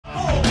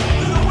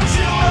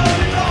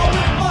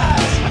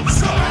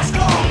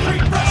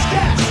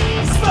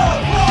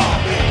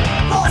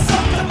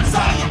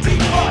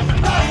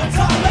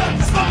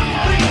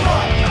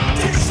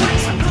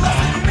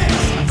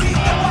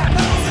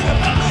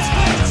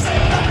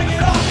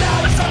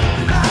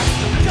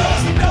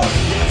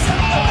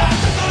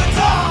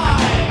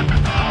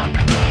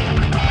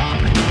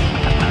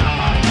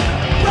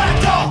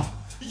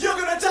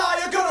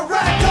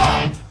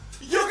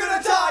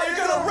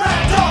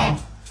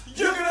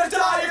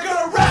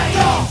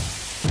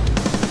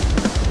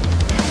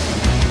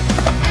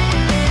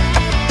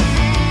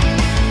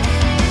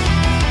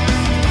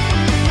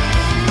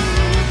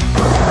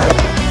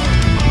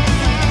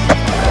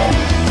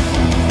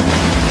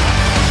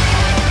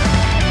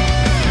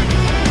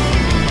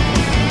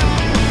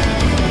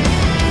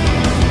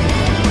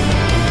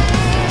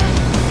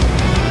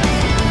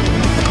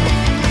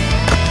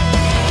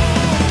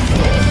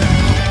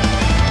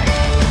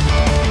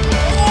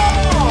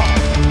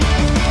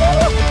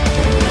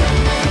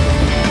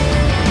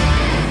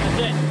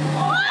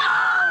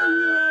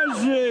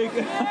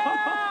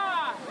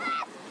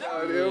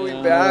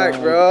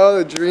back, bro.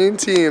 The dream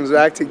team's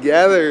back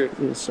together.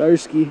 Yeah,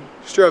 Szekely.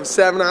 Just drove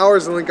 7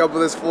 hours to link up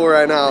with this fool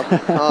right now.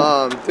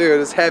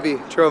 Dude, it's heavy.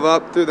 Drove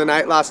up through the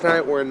night last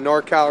night. We're in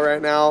NorCal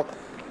right now.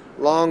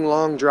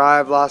 Long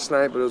drive last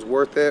night, but it was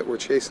worth it. We're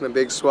chasing a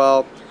big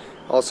swell.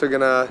 Also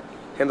gonna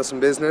handle some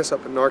business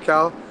up in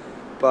NorCal.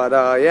 But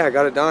yeah, I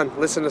got it done.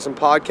 Listen to some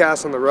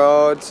podcasts on the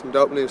road, some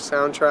dope new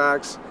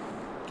soundtracks,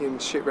 getting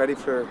shit ready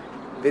for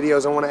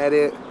videos I want to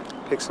edit,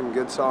 pick some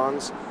good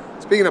songs.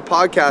 Speaking of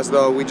podcasts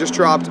though, we just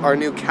dropped our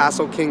new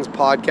Castle Kings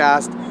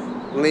podcast.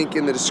 Link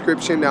in the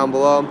description down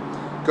below.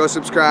 Go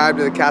subscribe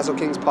to the Castle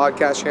Kings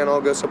podcast channel.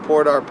 Go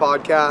support our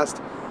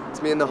podcast.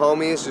 It's me and the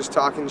homies just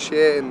talking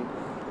shit and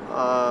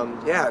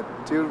yeah,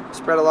 dude,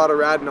 spread a lot of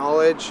rad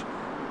knowledge.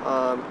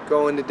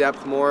 Go into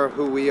depth more of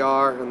who we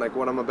are and like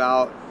what I'm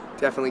about.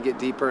 Definitely get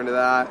deeper into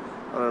that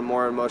on a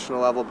more emotional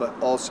level, but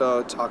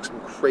also talk some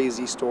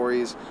crazy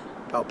stories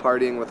about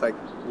partying with like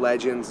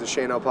legends, the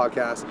Shano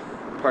podcast,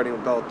 partying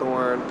with Bella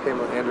Thorne,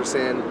 Pamela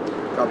Anderson,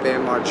 got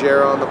Bam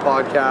Margera on the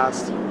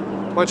podcast,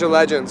 a bunch of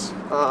legends.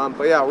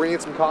 But yeah, we're gonna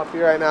get some coffee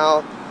right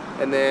now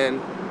and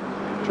then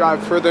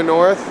drive further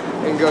north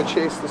and go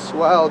chase the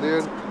swell,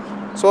 dude.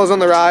 Swell's on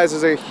the rise.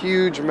 There's a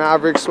huge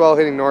Maverick swell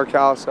hitting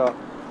NorCal, so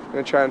I'm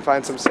gonna try and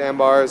find some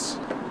sandbars,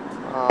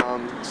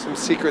 some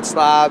secret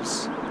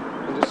slabs,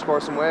 and just score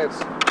some waves.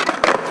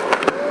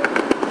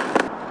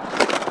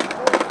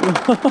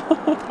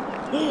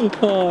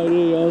 Oh,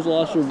 dude, you almost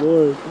lost your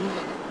board.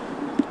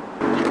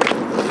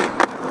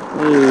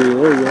 Hey,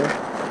 there you go.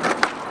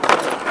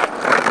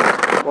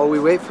 While we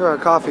wait for our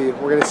coffee,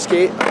 we're gonna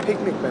skate a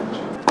picnic bench.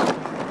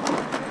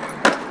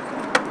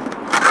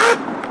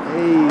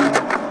 Hey.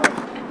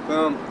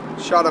 Boom.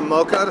 Shot a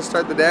mocha to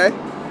start the day,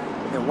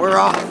 and we're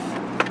off.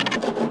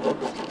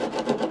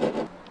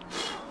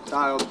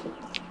 Dialed.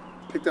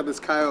 Picked up this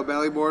Kaio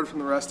belly board from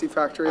the Rusty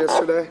factory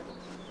yesterday.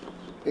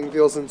 Thing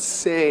feels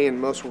insane.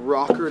 Most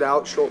rockered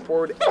out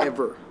shortboard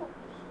ever.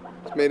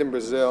 It's made in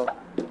Brazil.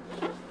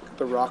 Got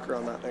the rocker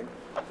on that thing.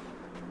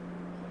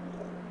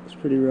 It's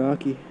pretty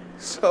rocky.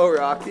 So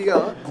rocky,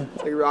 huh?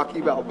 It's like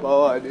Rocky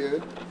Balboa,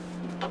 dude.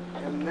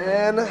 And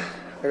then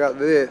I got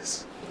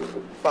this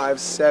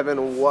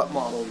 5.7 watt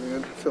model,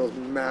 dude. Feels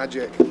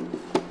magic.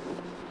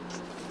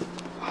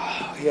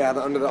 Oh, yeah,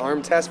 the under the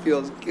arm test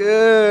feels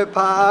good,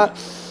 pa.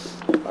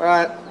 All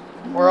right,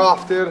 we're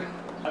off, dude.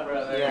 Hi,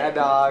 brother. Yeah,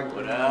 dog.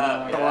 What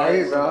up? How are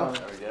you, bro? How we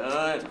doing? What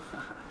are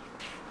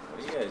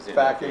you guys doing?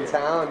 Back in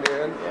town,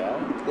 dude.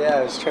 Yeah?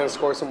 Yeah, just trying to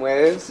score some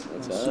waves.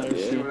 What's up,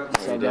 dude?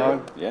 What's up, How you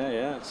dog? doing? Yeah,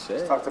 yeah, sick.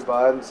 Just talked to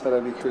Bud, said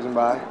I'd be cruising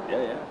by.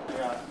 Yeah.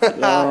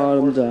 God,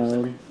 I'm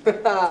down.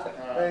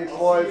 Thanks,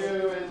 boys.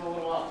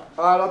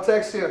 Alright, I'll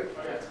text you.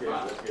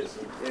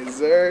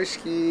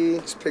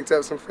 Zeke. Just picked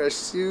up some fresh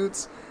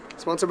suits.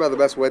 Sponsored by the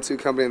best wetsuit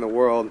company in the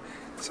world.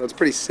 So it's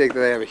pretty sick that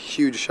they have a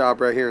huge shop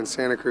right here in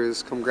Santa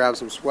Cruz. Come grab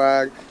some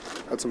swag.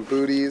 Got some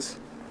booties.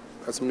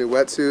 Got some new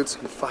wetsuits.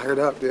 I'm fired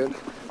up, dude.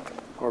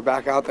 We're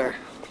back out there.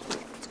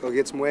 Let's go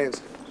get some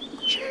waves.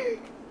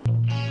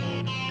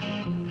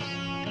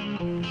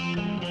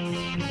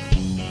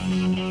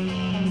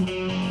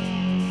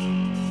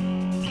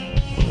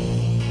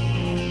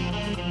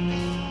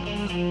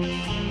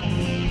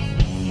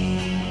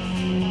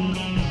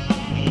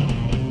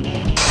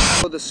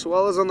 The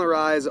swell is on the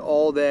rise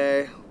all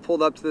day.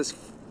 Pulled up to this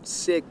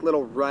sick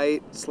little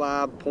right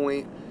slab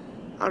point.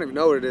 I don't even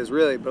know what it is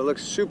really, but it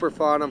looks super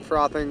fun. I'm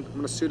frothing. I'm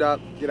gonna suit up,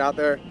 get out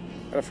there.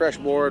 Got a fresh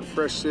board,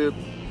 fresh soup.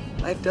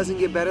 Life doesn't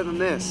get better than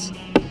this.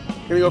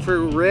 Gonna go for a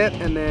rip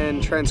and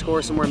then try and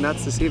score some more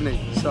nuts this evening.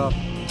 So,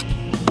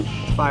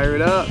 fire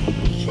it up.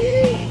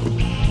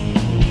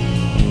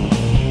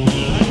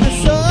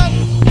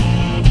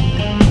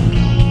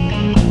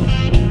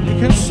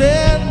 You can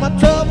send my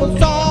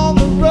troubles on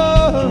the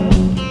road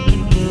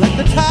like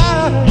the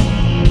tide.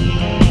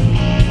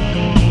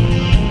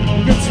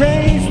 You can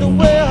change the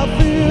way I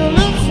feel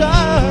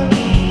inside.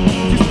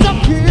 Just a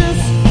kiss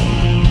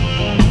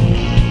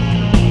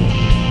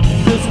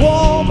is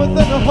warmer than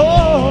the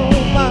whole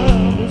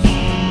house.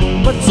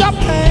 But your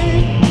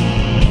pain,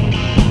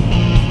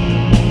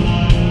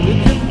 it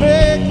can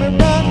make me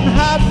run and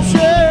hide and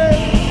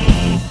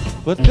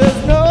shake. But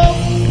there's no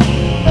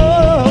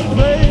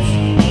place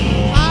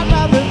I'd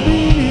rather be.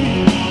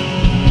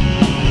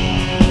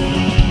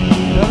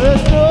 No,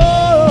 there's no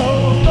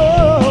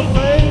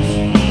place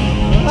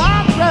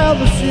I'd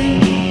rather see.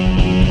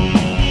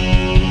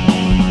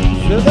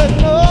 So there's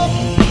no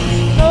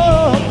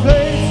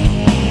place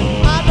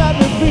I'd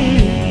rather be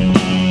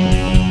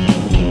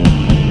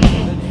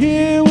than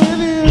here with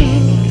you.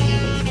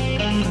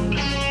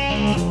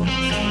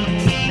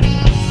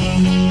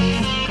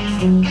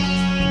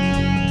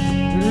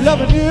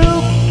 Loving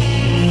you.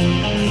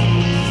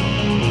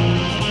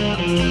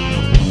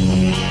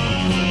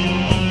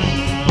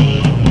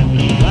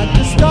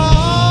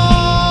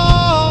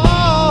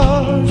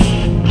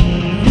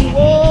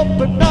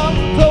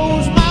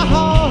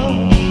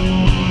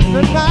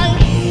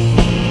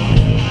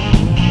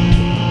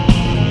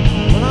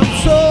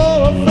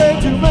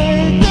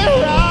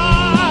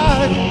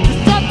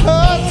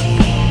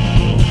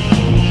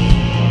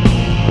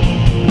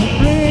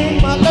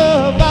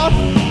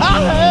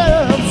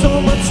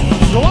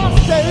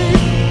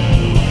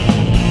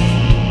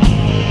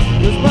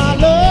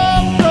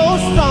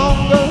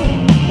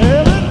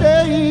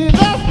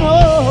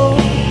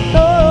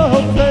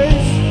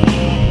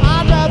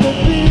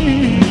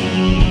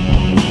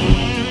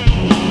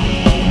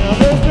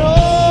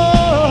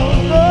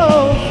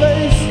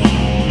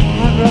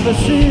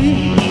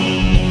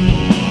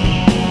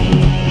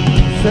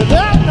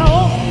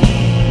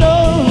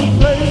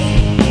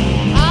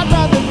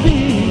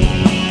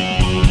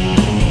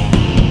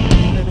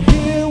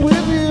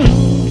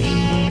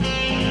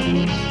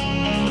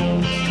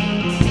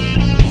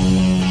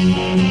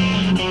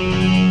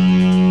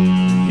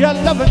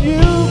 loving you.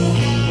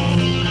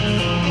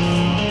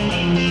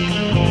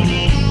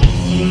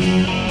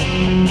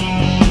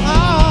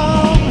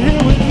 I'm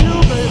here with you,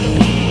 baby.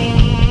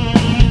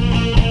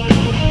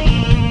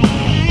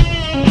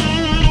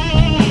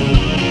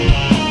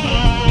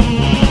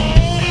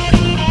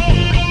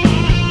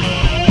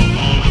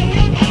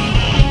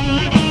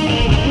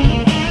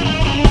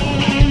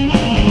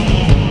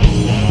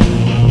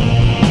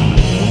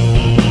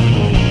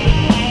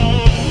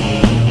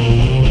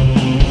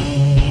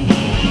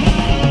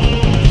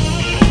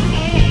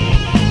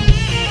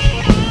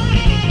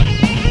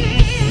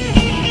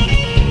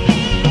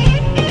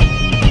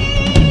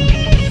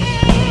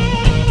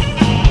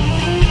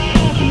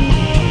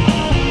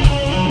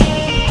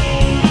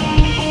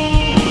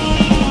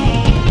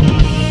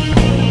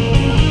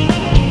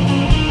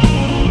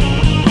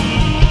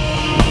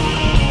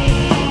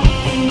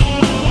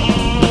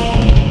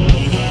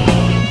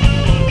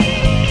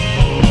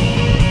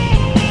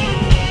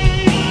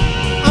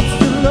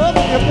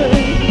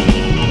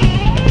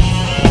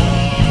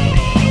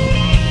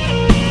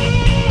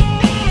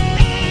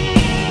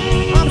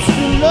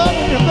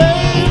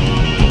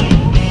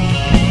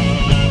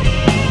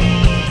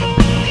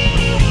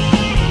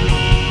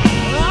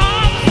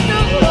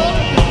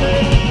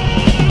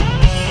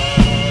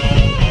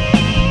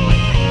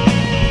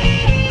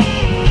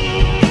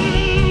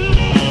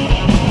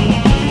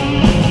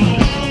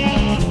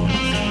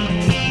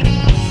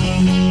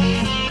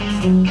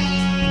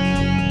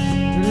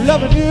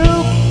 Loving you.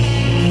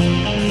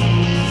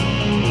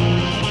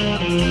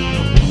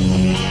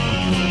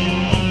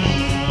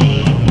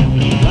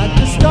 Like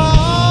the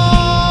stars,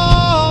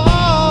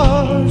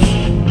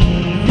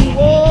 you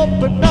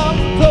open up,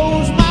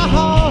 close my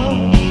heart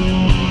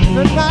in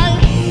the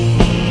night.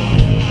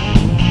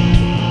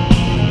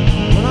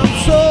 When I'm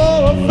so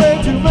afraid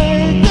to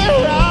make it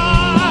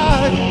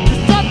right,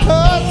 just a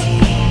touch,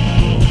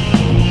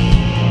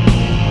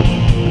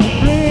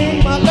 bring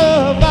my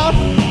love out.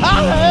 I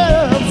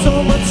have so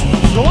much,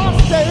 so I'll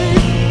stay.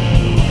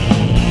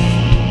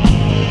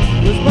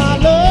 'Cause my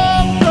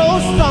love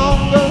grows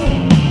stronger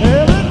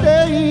every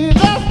day.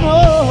 There's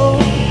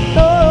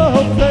no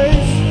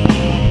place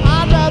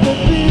I'd rather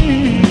be.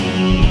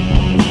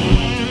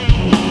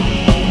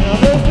 Now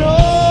there's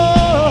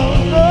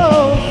no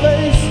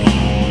place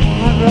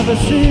I'd rather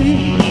see.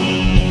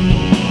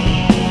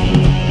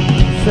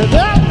 So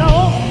there's no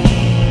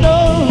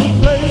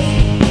place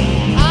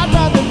I'd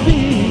rather be.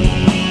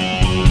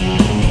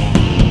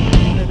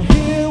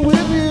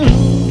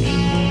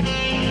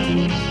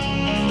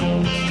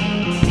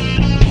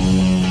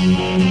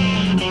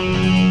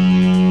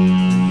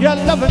 Yeah,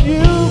 loving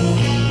you.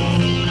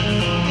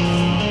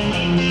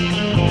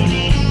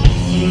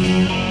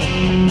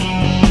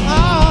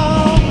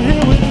 I'm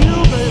here with you,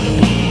 baby.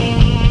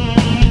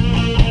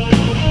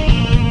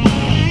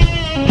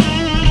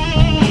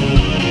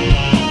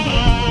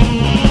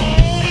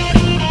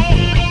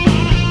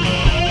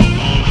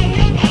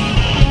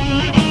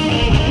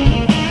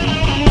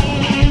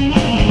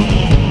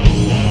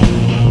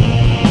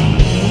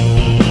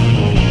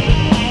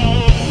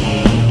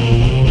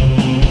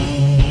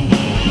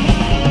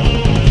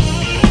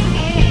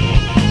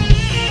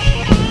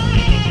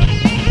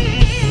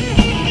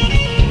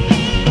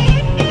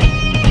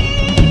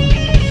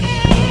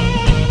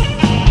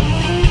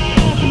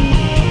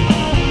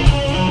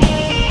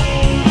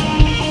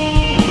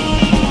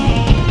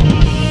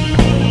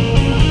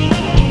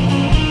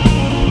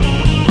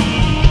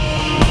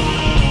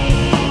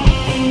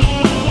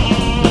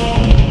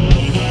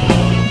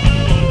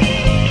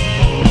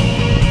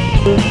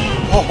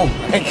 Oh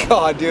my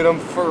god, dude, I'm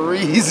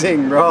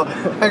freezing, bro.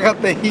 I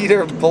got the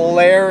heater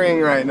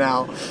blaring right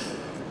now.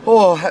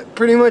 Oh, that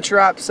pretty much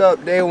wraps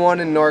up day one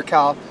in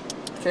NorCal.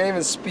 Can't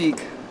even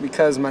speak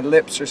because my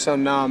lips are so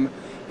numb.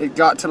 It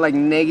got to like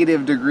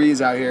negative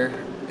degrees out here.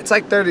 It's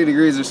like 30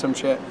 degrees or some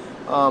shit.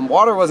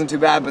 Water wasn't too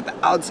bad, but the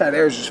outside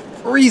air is just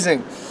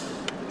freezing.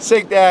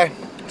 Sick day.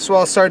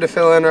 Swell started to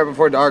fill in right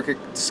before dark.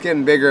 It's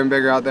getting bigger and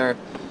bigger out there.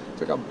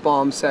 It's like a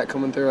bomb set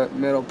coming through at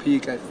Middle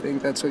Peak, I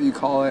think that's what you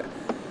call it.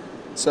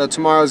 So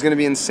tomorrow's gonna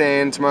be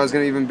insane. Tomorrow's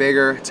gonna be even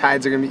bigger.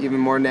 Tides are gonna be even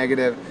more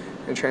negative.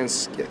 Gonna try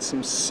and get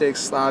some sick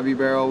slabby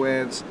barrel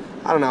waves.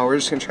 I don't know, we're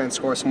just gonna try and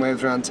score some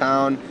waves around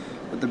town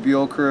with the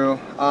Buell crew.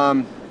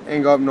 And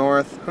go up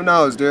north. Who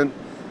knows, dude?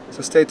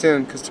 So stay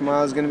tuned, because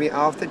tomorrow's gonna be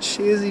off the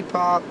Cheesy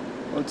Pop.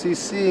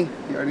 OTC,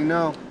 you already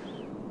know.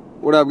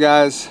 What up,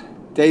 guys?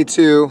 Day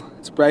two.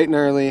 It's bright and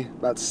early,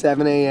 about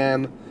 7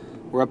 a.m.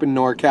 We're up in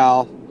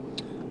NorCal.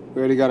 We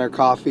already got our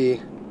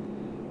coffee.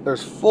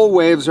 There's full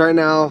waves right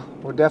now.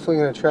 We're definitely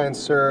gonna try and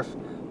surf,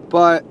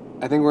 but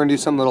I think we're gonna do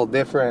something a little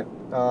different.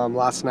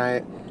 Last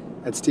night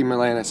at Steamer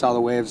Lane, I saw the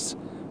waves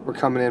were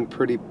coming in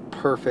pretty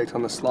perfect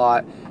on the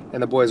slot,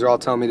 and the boys are all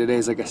telling me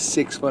today's like a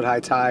 6-foot high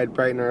tide,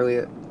 bright and early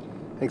at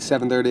I think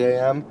 7:30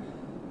 a.m.,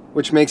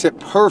 which makes it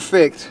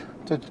perfect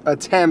to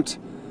attempt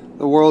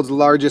the world's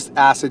largest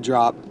acid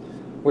drop,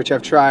 which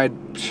I've tried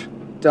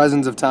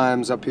dozens of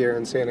times up here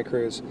in Santa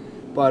Cruz.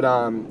 But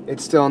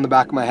it's still in the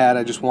back of my head.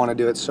 I just want to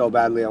do it so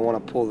badly. I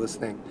want to pull this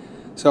thing.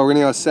 So we're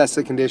gonna go assess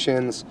the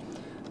conditions.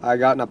 I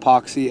got an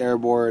epoxy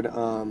airboard,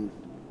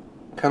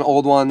 kind of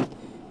old one,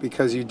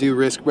 because you do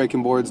risk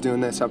breaking boards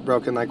doing this. I've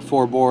broken like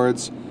 4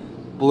 boards,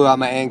 blew out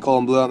my ankle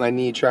and blew out my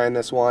knee trying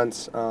this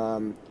once.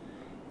 And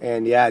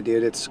yeah,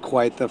 dude, it's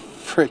quite the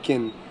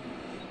freaking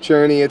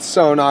journey. It's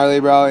so gnarly,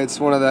 bro. It's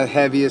one of the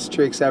heaviest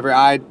tricks ever.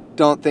 I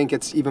don't think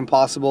it's even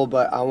possible,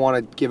 but I want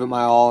to give it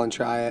my all and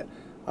try it.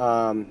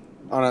 On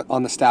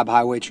the Stab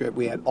Highway trip,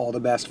 we had all the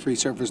best free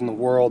surfers in the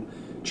world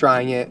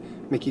trying it.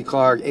 Mickey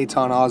Clark,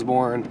 Eitan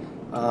Osborne,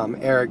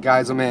 Eric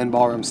Geiselman,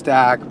 Ballroom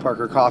Stack,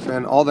 Parker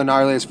Coffin, all the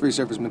gnarliest free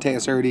surfers,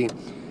 Mateus Erdy,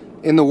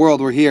 in the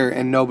world were here,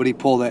 and nobody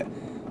pulled it.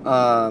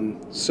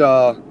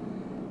 So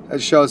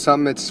it shows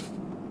something. It's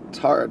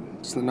hard.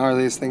 It's the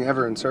gnarliest thing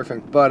ever in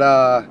surfing.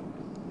 But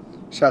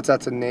shouts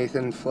out to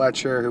Nathan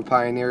Fletcher, who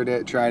pioneered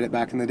it, tried it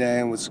back in the day,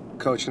 and was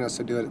coaching us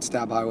to do it at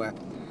Stab Highway.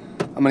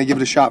 I'm gonna give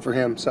it a shot for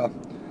him. So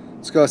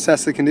let's go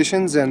assess the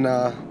conditions and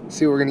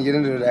see what we're gonna get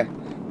into today.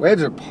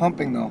 Waves are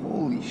pumping though.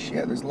 Holy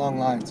shit, there's long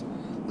lines.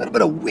 A little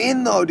bit of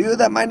wind though, dude.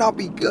 That might not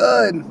be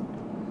good.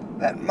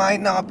 That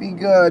might not be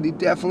good. You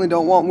definitely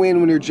don't want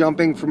wind when you're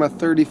jumping from a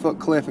 30-foot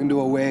cliff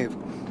into a wave.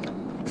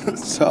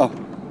 So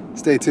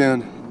stay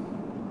tuned.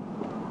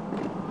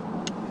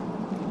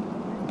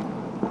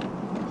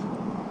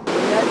 I'm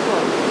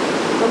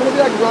gonna be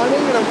like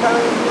running, and I'm kind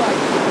of gonna be like,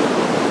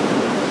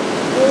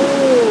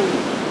 oh,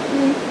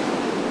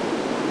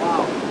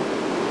 wow,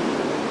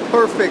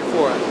 perfect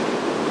for it.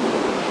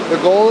 The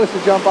goal is to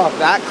jump off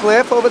that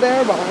cliff over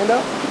there behind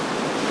us,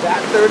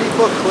 that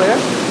 30-foot cliff,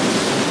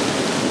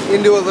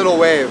 into a little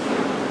wave.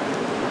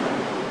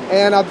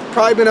 And I've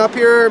probably been up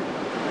here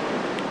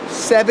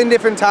 7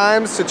 different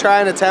times to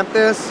try and attempt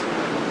this.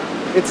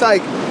 It's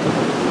like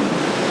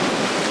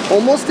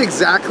almost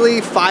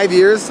exactly 5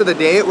 years to the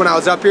date when I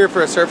was up here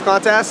for a surf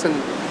contest, and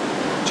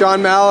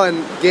John Mel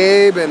and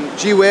Gabe and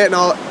G Witt and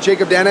all,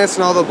 Jacob Dennis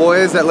and all the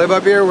boys that live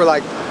up here were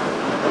like,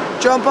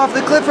 jump off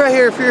the cliff right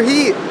here for your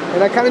heat.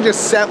 And I kind of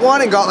just set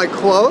one and got like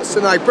close,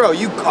 and like, bro,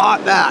 you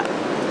got that.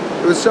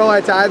 It was so high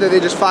tide that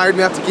they just fired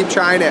me up to keep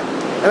trying it.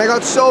 And I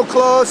got so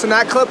close, and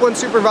that clip went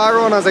super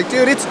viral, and I was like,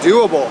 dude, it's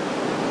doable.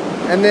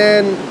 And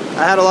then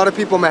I had a lot of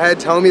people in my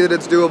head telling me that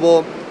it's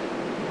doable.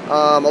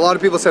 A lot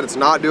of people said it's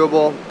not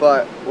doable,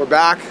 but we're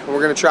back and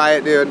we're gonna try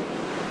it, dude.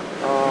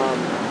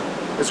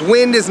 This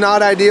wind is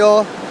not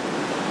ideal,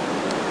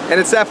 and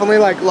it's definitely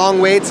like long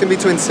waits in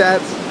between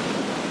sets,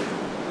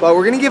 but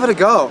we're gonna give it a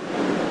go.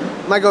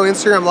 I might go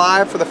Instagram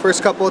live for the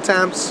first couple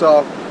attempts,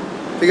 so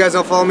if you guys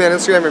don't follow me on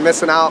Instagram, you're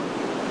missing out.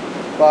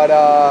 But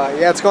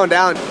yeah, it's going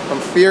down. I'm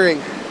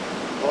fearing.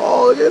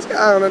 Oh, look at this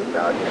guy on it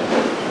down here.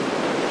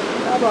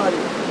 Yeah, buddy.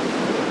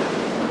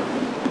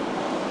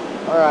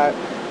 All right.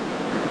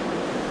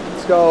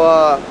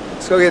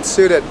 Let's go get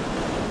suited.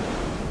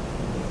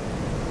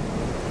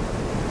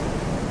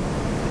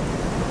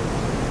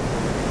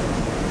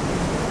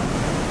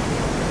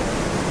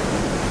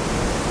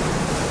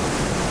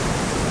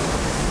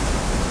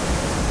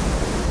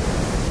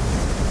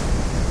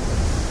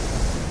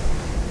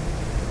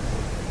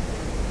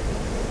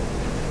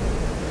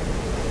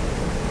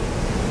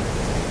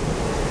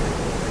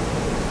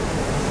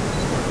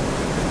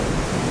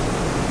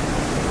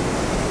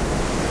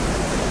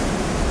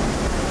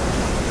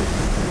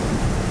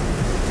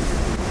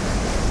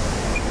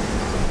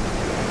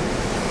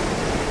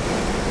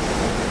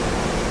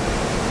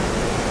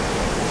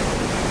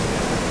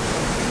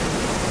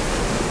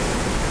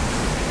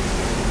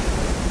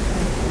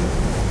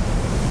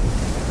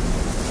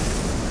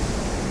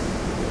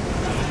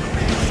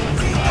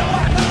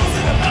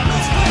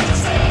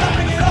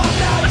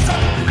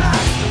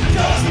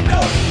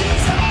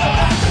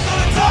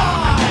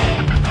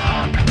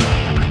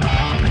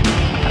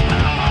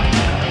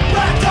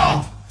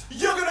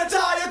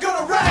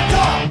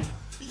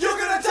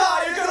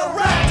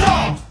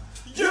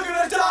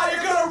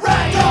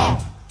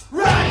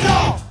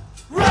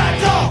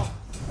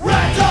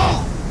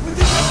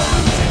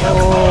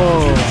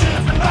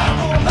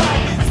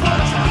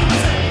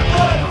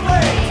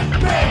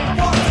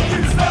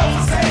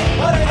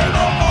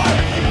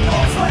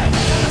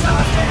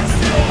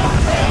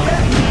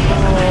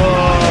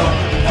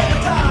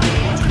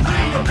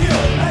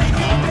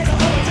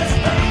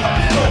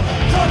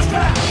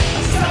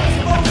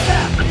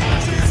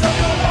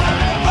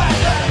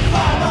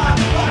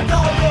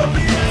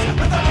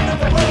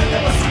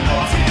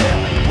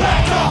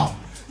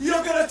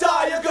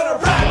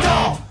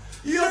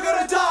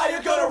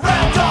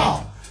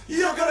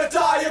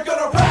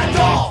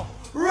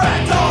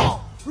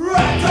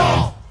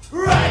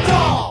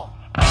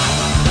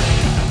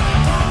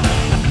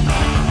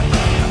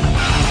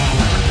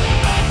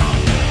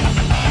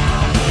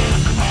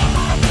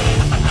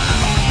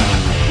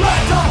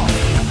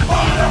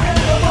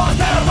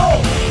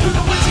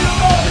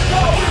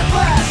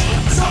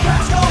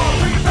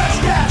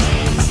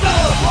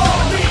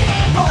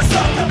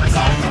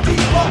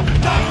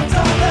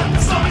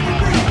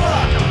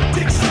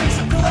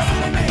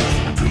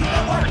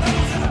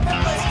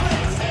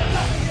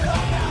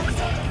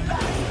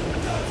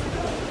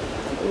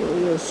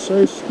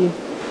 Surfski.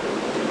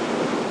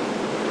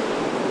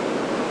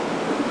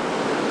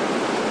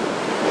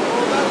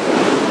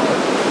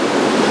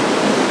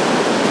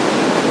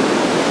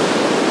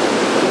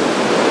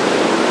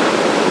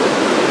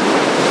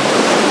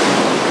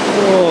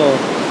 Whoa.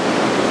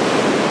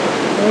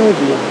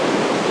 Heavy.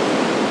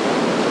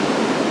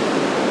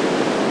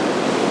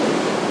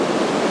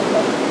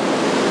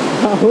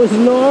 That was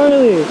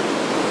gnarly.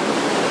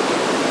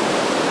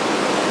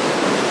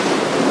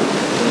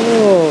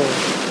 Whoa.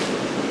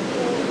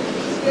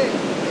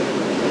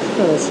 That's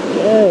kind of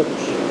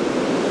sketch.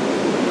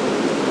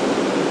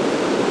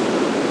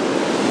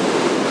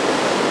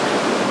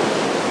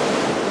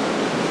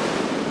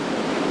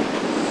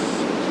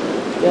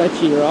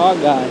 Sketchy raw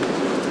guy.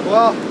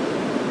 Well,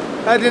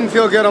 that didn't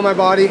feel good on my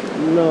body.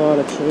 Not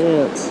a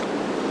chance.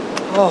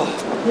 Oh.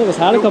 I just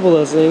had a couple of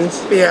those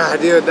things. Yeah,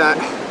 dude, that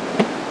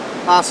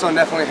last one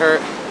definitely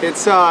hurt.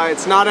 It's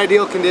not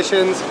ideal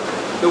conditions.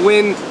 The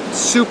wind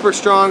super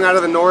strong out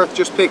of the north,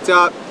 just picked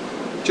up,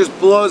 just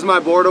blows my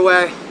board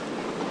away.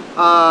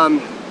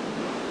 But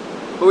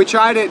we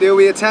tried it, dude.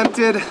 We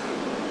attempted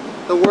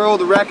the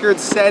world record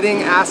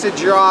setting acid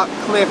drop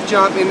cliff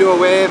jump into a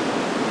wave,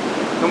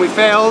 and we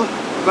failed,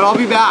 but I'll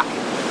be back.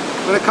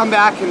 I'm gonna come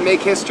back and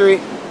make history.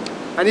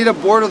 I need a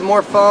board with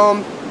more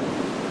foam.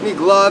 I need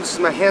gloves,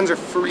 my hands are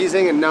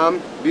freezing and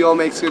numb. BO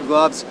makes good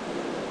gloves.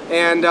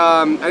 And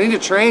I need to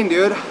train,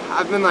 dude.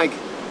 I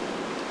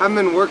haven't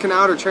been working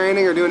out or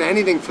training or doing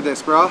anything for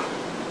this, bro. Are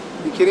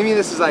you kidding me?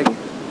 This is like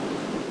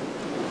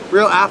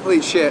real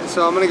athlete shit.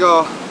 So I'm gonna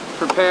go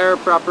prepare,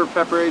 proper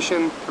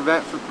preparation,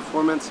 prevent for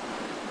performance,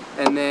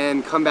 and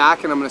then come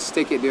back and I'm gonna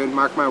stick it, dude.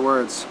 Mark my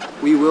words.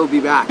 We will be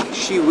back.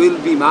 She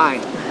will be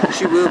mine.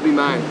 She will be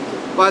mine.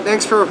 But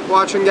thanks for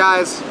watching,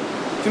 guys.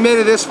 If you made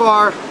it this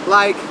far,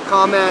 like,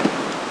 comment,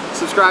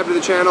 subscribe to the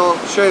channel,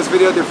 share this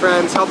video with your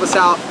friends, help us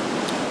out.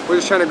 We're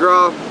just trying to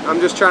grow. I'm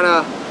just trying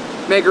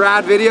to make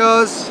rad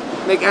videos,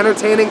 make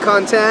entertaining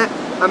content.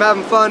 I'm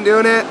having fun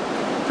doing it.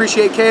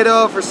 Appreciate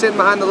Kato for sitting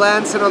behind the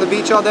lens, sitting on the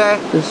beach all day,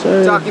 Yes,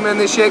 sir. documenting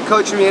this shit,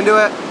 coaching me into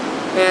it.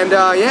 And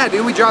yeah,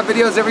 dude, we drop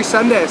videos every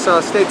Sunday, so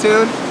stay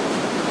tuned.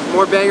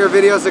 More banger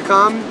videos to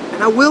come.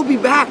 And I will be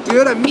back,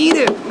 dude. I mean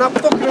it. I'm not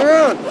fucking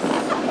around.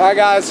 All right,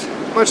 guys.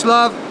 Much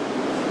love.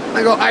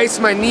 I go ice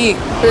my knee.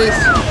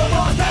 Peace.